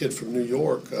kid from New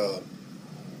York.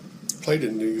 Played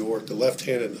in New York, the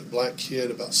left-handed black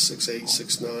kid, about 6'8",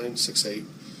 6'9", 6'8".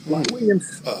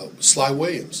 Williams. Sly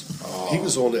Williams. Oh. He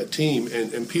was on that team.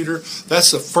 And Peter, that's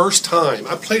the first time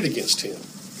I played against him.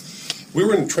 We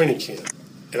were in training camp,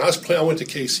 and I went to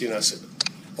KC, and I said,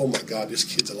 oh, my God, this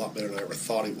kid's a lot better than I ever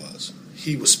thought he was.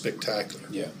 He was spectacular.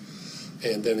 Yeah.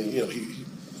 And then,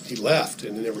 he left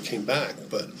and never came back.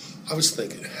 But I was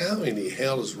thinking, how in the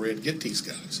hell does Red get these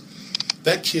guys?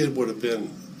 That kid would have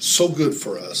been so good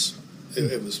for us.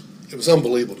 It was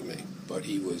unbelievable to me. But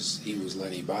he was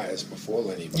Lenny Bias before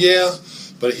Lenny Bias. Yeah,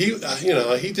 but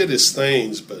he did his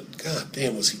things. But God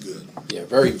damn, was he good? Yeah,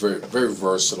 very very very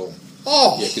versatile.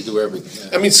 Oh, yeah, could do everything.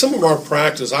 Yeah. I mean, some of our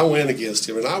practice, I went against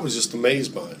him, and I was just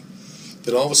amazed by him.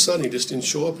 Then all of a sudden, he just didn't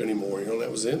show up anymore. That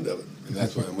was the end of it. And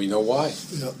that's why we know why.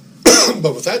 Yeah,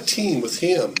 but with that team, with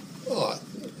him,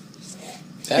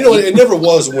 it never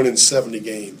was winning 70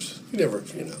 games. You never,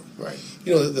 Right.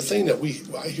 The thing that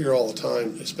I hear all the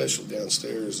time, especially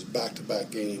downstairs, is back-to-back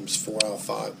games, 4 out of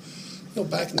 5.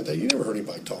 Back in the day, you never heard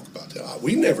anybody talk about that.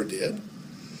 We never did.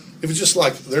 It was just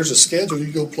like, there's a schedule,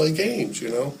 you go play games,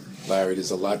 Larry,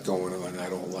 there's a lot going on I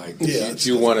don't like. Yeah, if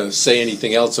you want to say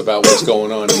anything else about what's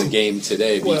going on in the game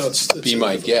today, be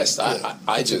my guest. Yeah,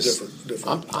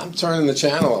 I'm turning the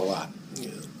channel a lot. Yeah.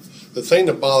 The thing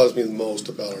that bothers me the most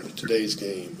about today's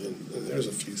game, and there's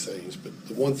a few things, but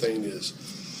the one thing is,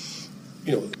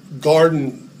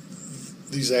 guarding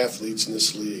these athletes in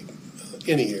this league,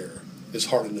 any era, is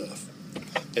hard enough.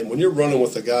 And when you're running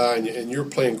with a guy and you're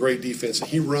playing great defense and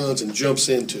he runs and jumps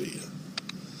into you,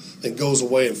 then goes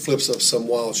away and flips up some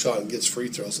wild shot and gets free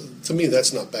throws, to me,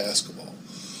 that's not basketball.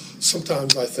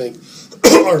 Sometimes I think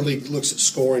our league looks at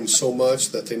scoring so much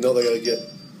that they know they got to get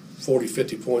 40,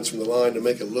 50 points from the line to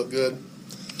make it look good.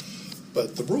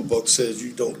 But the rule book says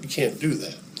you can't do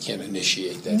that. Can't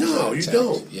initiate that. No, you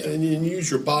don't. Yeah. And you use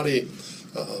your body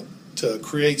to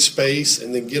create space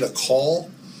and then get a call.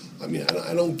 I mean,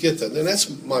 I don't get that. And that's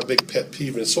my big pet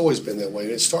peeve, and it's always been that way.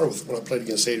 And it started with when I played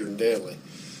against Adrian Danley.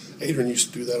 Adrian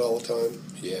used to do that all the time.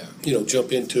 Yeah.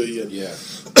 Jump into you. And, yeah.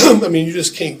 I mean, you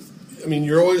just can't. I mean,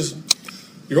 you're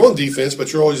on defense,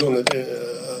 but you're always on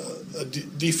a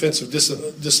defensive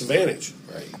disadvantage.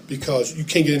 Right. Because you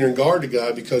can't get in there and guard the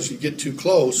guy because you get too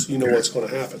close, you know what's going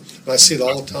to happen. And I see it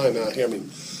all the time out here. I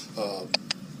mean,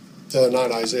 the other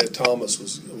night Isaiah Thomas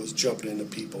was jumping into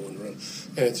people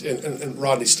and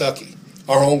Rodney Stuckey,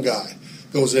 our own guy,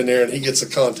 goes in there and he gets a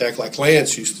contact like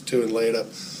Lance used to and lay it up.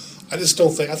 I just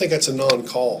don't think. I think that's a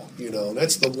non-call. And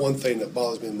that's the one thing that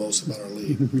bothers me the most about our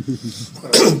league.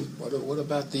 What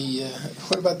about the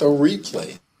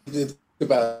replay?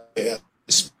 About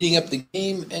speeding up the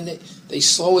game, and they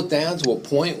slow it down to a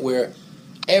point where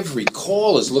every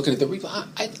call is looking at the replay.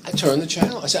 I turn the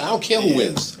channel. I said, I don't care who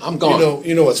wins. I'm gone.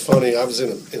 You know what's funny? I was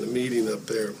in a meeting up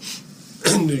there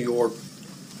in New York,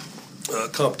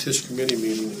 competition committee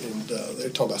meeting, and they were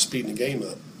talking about speeding the game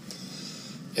up.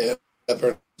 And up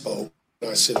there and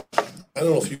I said, I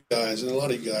don't know if you guys, and a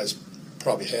lot of you guys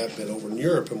probably have been over in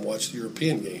Europe and watched the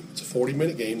European game. It's a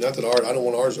 40-minute game. Not that I don't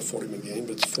want ours a 40-minute game,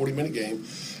 but it's a 40-minute game,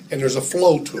 and there's a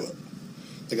flow to it.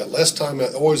 They got less time,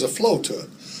 always a flow to it.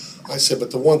 I said,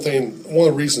 but one of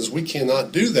the reasons we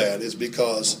cannot do that is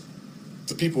because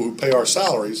the people who pay our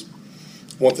salaries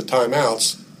want the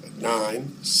timeouts at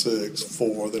 9, 6,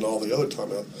 4, then all the other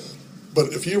timeouts.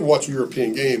 But if you watch a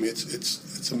European game,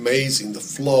 it's amazing, the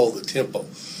flow, the tempo.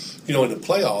 You know, in the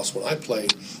playoffs, when I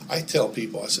played, I tell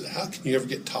people, I said, how can you ever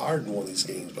get tired in one of these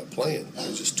games by playing?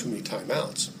 There's just too many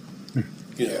timeouts.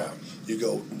 You know, you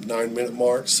go 9-minute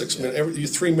mark, 6-minute, you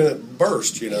 3-minute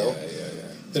burst, you know.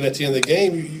 Then at the end of the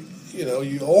game, you know,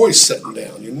 you're always sitting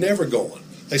down. You're never going.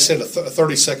 They said a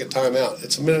 30-second timeout.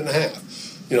 It's a minute and a half.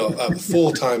 You know,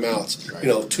 full timeouts, you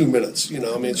know, 2 minutes. You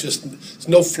know, I mean, it's just there's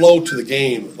no flow to the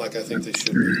game like I think they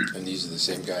should be. And these are the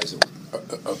same guys that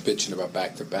are bitching about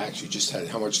back-to-backs. You just had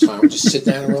how much time? Just sit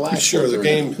down and relax. Sure, the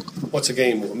game, what's a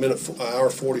game? Hour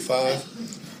 45?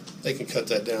 They can cut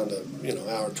that down to, you know,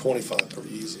 hour 25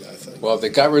 pretty easy, I think. Well, if they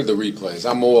got rid of the replays,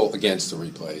 I'm all against the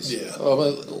replays. Yeah.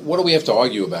 What do we have to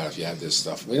argue about if you have this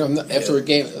stuff? We don't, after a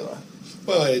game.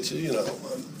 Well, it's, you know,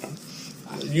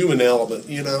 human element,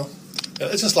 you know.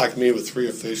 It's just like me with 3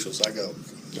 officials. I go,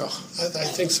 I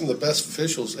think some of the best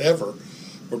officials ever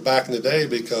were back in the day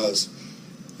because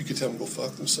you could tell them to go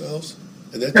fuck themselves,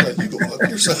 and they'd let you go fuck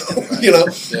yourself, you know.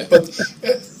 Yeah. But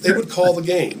they would call the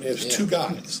game. It was 2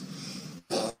 guys.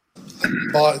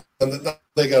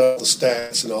 They got all the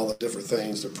stats and all the different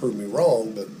things to prove me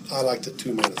wrong, but I like the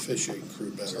 2-man officiating crew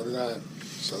better.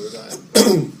 So did I.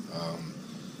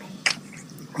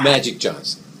 Magic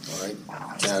Johnson. All right.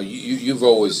 Now you've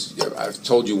always. I've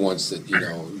told you once that you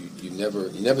know you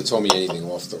never told me anything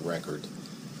off the record.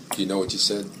 Do you know what you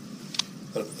said?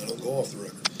 I don't go off the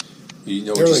record. You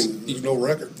know, there's no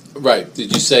record. Right?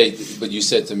 Did you say? But you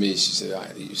said to me. She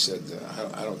said. You said.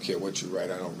 I don't care what you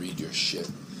write. I don't read your shit.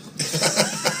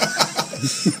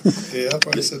 Yeah, I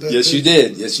probably said that. Yes, too. You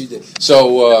did. Yes, you did.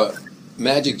 So,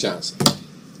 Magic Johnson,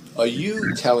 are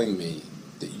you telling me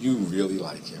that you really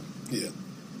like him? Yeah.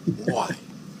 Why?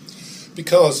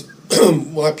 Because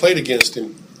when I played against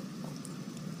him,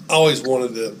 I always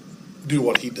wanted to do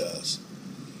what he does.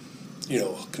 You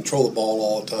know, control the ball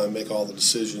all the time, make all the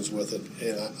decisions with it,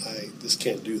 and I just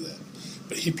can't do that.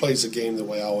 But he plays the game the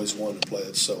way I always wanted to play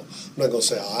it. So I'm not going to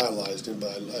say I idolized him, but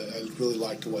I really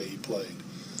liked the way he played.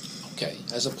 Okay,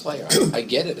 as a player, I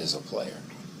get it as a player.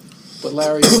 But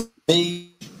Larry,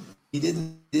 he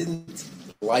didn't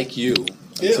like you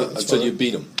until you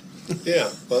beat him.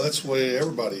 Yeah, well, that's the way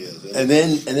everybody is. And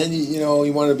then you know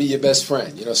you want to be your best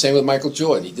friend. You know, same with Michael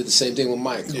Jordan. He did the same thing with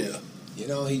Michael. Yeah. You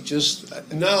know, he just.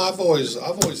 No, I've always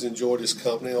enjoyed his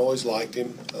company. I always liked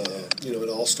him. You know, it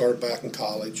all started back in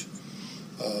college,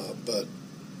 but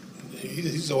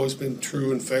he's always been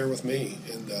true and fair with me,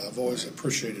 and I've always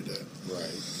appreciated that.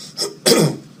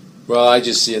 Right. Well, I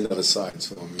just see another side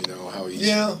to him. You know how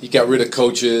he got rid of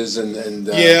coaches and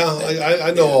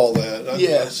I know all that.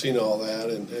 I've seen all that,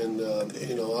 and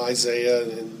you know Isaiah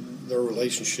and their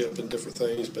relationship and different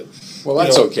things. But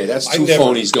that's okay. That's two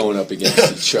phonies going up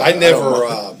against each other. I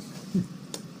never.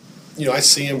 You know, I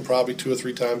see him probably 2 or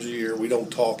 3 times a year. We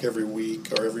don't talk every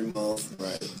week or every month.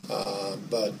 Right.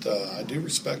 But I do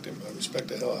respect him. I respect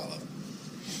the hell out of him.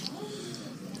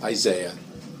 Isaiah.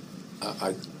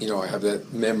 I have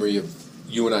that memory of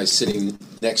you and I sitting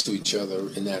next to each other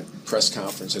in that press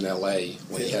conference in L.A.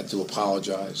 when he had to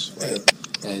apologize, right?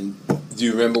 Yeah. And do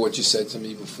you remember what you said to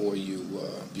me before you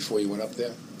went up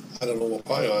there? I don't know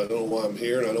why. I don't know why I'm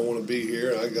here, and I don't want to be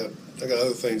here. I got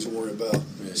other things to worry about.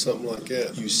 Yeah. Something like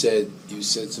that. You said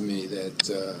to me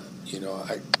that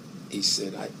he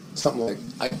said something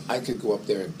like I could go up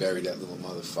there and bury that little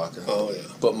motherfucker. Oh yeah.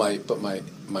 But my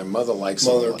mother likes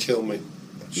him. Mother killed me.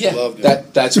 She loved him.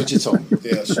 That's what you told me.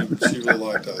 Yeah, she really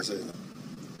liked Isaiah.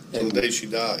 Until the day she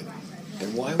died.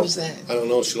 And why was that? I don't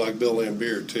know. She liked Bill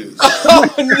Laimbeer too.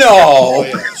 Oh no! Oh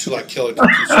yeah, she liked Kelly.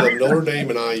 She loved Notre Dame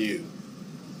and IU.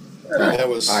 And that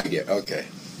was. I get okay.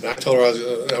 And I told her,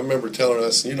 I remember telling her, I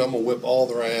said, I'm going to whip all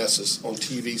their asses on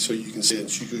TV so you can see it. And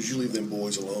she goes, you leave them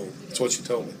boys alone. That's what she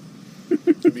told me.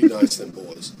 To be nice to them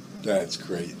boys. That's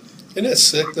great. Isn't that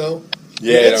sick, though?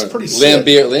 Yeah, it's pretty sick.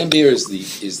 Laimbeer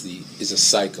is a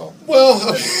psycho. Well,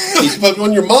 but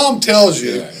when your mom tells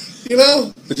you, you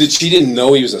know. But she didn't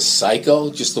know he was a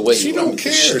psycho, just the way she don't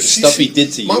care. Stuff he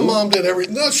did to you. My mom did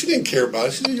everything. No, she didn't care about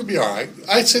it. She said, you'll be all right.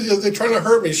 I said, they're trying to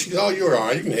hurt me. She said, oh, you're all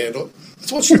right. You can handle it.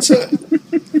 That's what she said.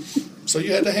 So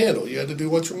you had to handle. You had to do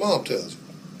what your mom tells you.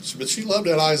 But she loved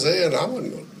that Isaiah, and I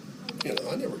wasn't going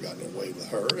to, I never got in a way with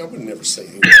her. I would never say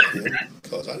anything about him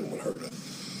because I didn't want her to,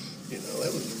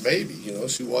 that was her baby.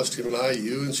 She watched him in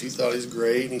IU, and she thought he was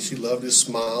great, and she loved his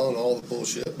smile and all the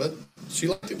bullshit. But she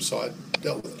liked him, so I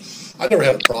dealt with it. I never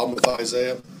had a problem with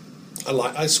Isaiah.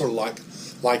 I sort of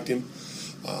liked him.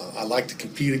 I liked to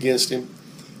compete against him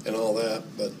and all that,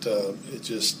 but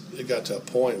it got to a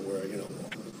point where,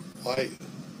 why...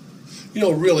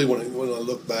 really, when I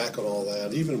look back on all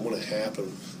that, even when it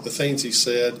happened, the things he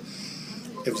said,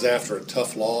 it was after a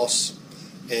tough loss,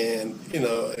 And,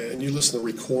 and you listen to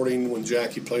the recording when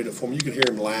Jackie played it for him, you could hear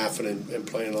him laughing and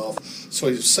playing off. So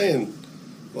he was saying,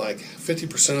 like,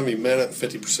 50% of him he meant it,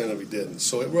 50% of he didn't.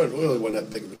 So it really wasn't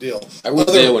that big of a deal. I was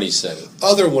there when he said it.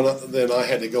 Other than I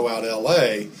had to go out to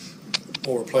L.A.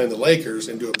 when we were playing the Lakers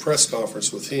and do a press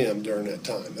conference with him during that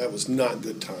time. That was not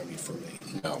good timing for me.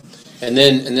 No. And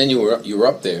then you were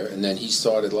up there, and then he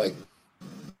started, like,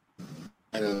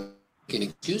 kind of making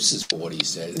excuses for what he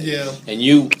said. Yeah. And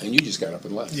you just got up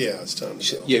and left. Yeah, it's time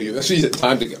to go. Yeah, you said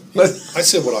time to go. I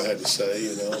said what I had to say,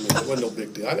 it wasn't no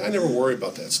big deal. I never worry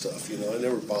about that stuff, I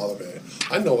never bother me.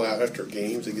 I know after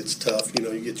games it gets tough,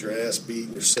 you get your ass beat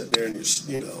and you're sitting there and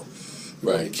you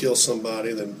right. You kill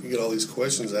somebody, then you get all these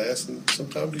questions asked, and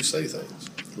sometimes you say things.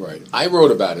 Right. I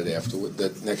wrote about it afterward.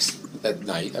 That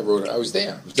night, I was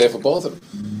there. I was there for both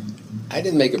of them. I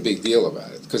didn't make a big deal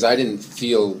about it because I didn't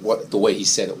feel the way he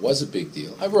said it was a big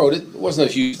deal. I wrote it. It wasn't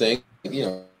a huge thing, but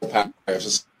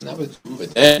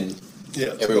then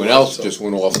everyone else just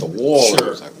went off the wall. Sure. And it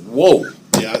was like, whoa.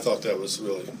 Yeah, I thought that was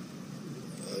really.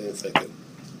 I didn't think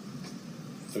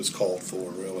it was called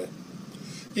for, really.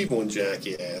 Even when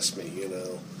Jackie asked me,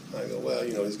 I go, well,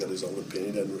 he's got his own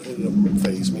opinion. It doesn't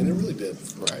faze me, and it really did.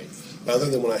 Right. Other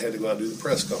than when I had to go out and do the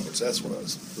press conference, that's when I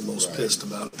was the most pissed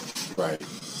about it. Right.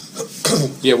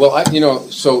 Yeah, well,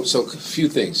 so a few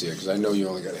things here, because I know you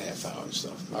only got a half hour and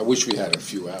stuff. I wish we had a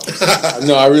few hours.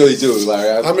 No, I really do,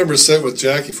 Larry. I remember sitting with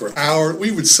Jackie for an hour.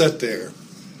 We would sit there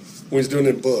when he was doing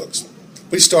the books.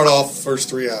 We start off the first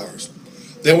 3 hours.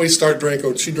 Then we start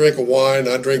drinking. She drank a wine,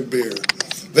 I drink beer.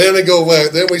 Then they go away.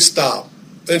 Then we stop.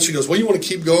 Then she goes, well, you want to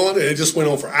keep going? And it just went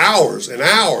on for hours and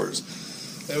hours.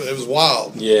 It was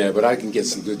wild. Yeah, but I can get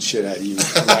some good shit out of you,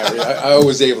 Larry. I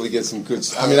was able to get some good.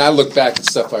 I look back at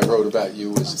stuff I wrote about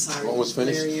you. I'm sorry. Almost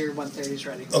finished. Larry, your 1:30 is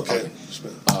ready. Okay.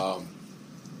 All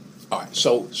right.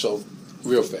 So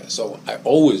real fast. So I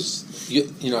always,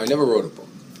 I never wrote a book.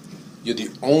 You're the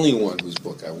only one whose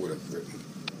book I would have written.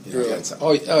 Really?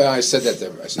 I said that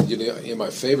to her. I said, you're my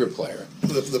favorite player.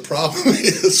 The problem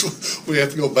is we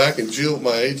have to go back, and Jill,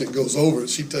 my agent, goes over it.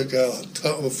 She took out a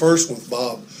ton. The first one with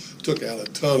Bob took out a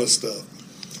ton of stuff.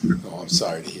 Oh, I'm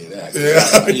sorry to hear that.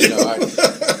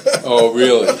 Yeah. Oh,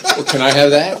 really? Well, can I have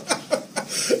that?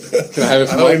 Can I have it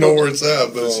from I don't even know where it's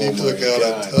at, but she took out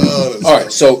a ton of stuff. All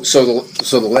right,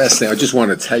 so the last thing, I just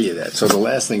want to tell you that. So the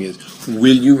last thing is,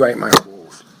 will you write my foreword?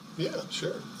 Yeah,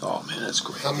 sure. Oh, man, that's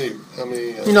great. How many?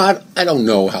 I don't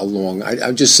know how long.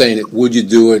 I'm just saying it. Would you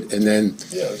do it? And then,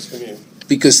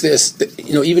 because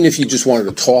even if you just wanted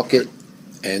to talk it,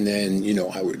 and then,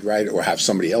 I would write it or have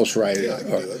somebody else write it. Yeah, I can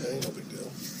do it. Ain't no big deal.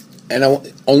 And I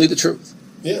want only the truth.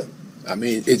 Yeah. I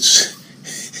mean, it's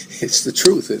the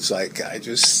truth. It's like, I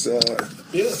just...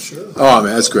 Yeah, sure. Oh,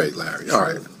 man, that's great, Larry. All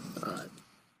right.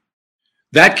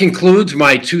 That concludes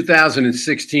my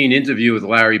 2016 interview with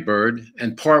Larry Bird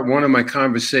and part one of my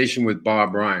conversation with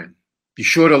Bob Ryan. Be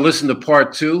sure to listen to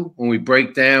part two when we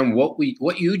break down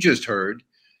what you just heard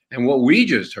and what we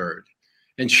just heard,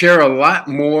 and share a lot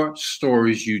more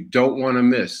stories you don't want to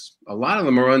miss. A lot of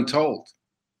them are untold.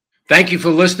 Thank you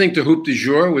for listening to Hoop du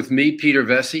Jour with me, Peter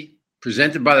Vesey,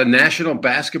 presented by the National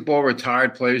Basketball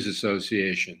Retired Players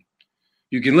Association.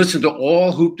 You can listen to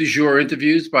all Hoop du Jour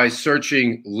interviews by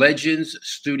searching Legends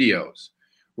Studios,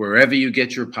 wherever you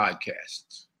get your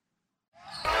podcasts.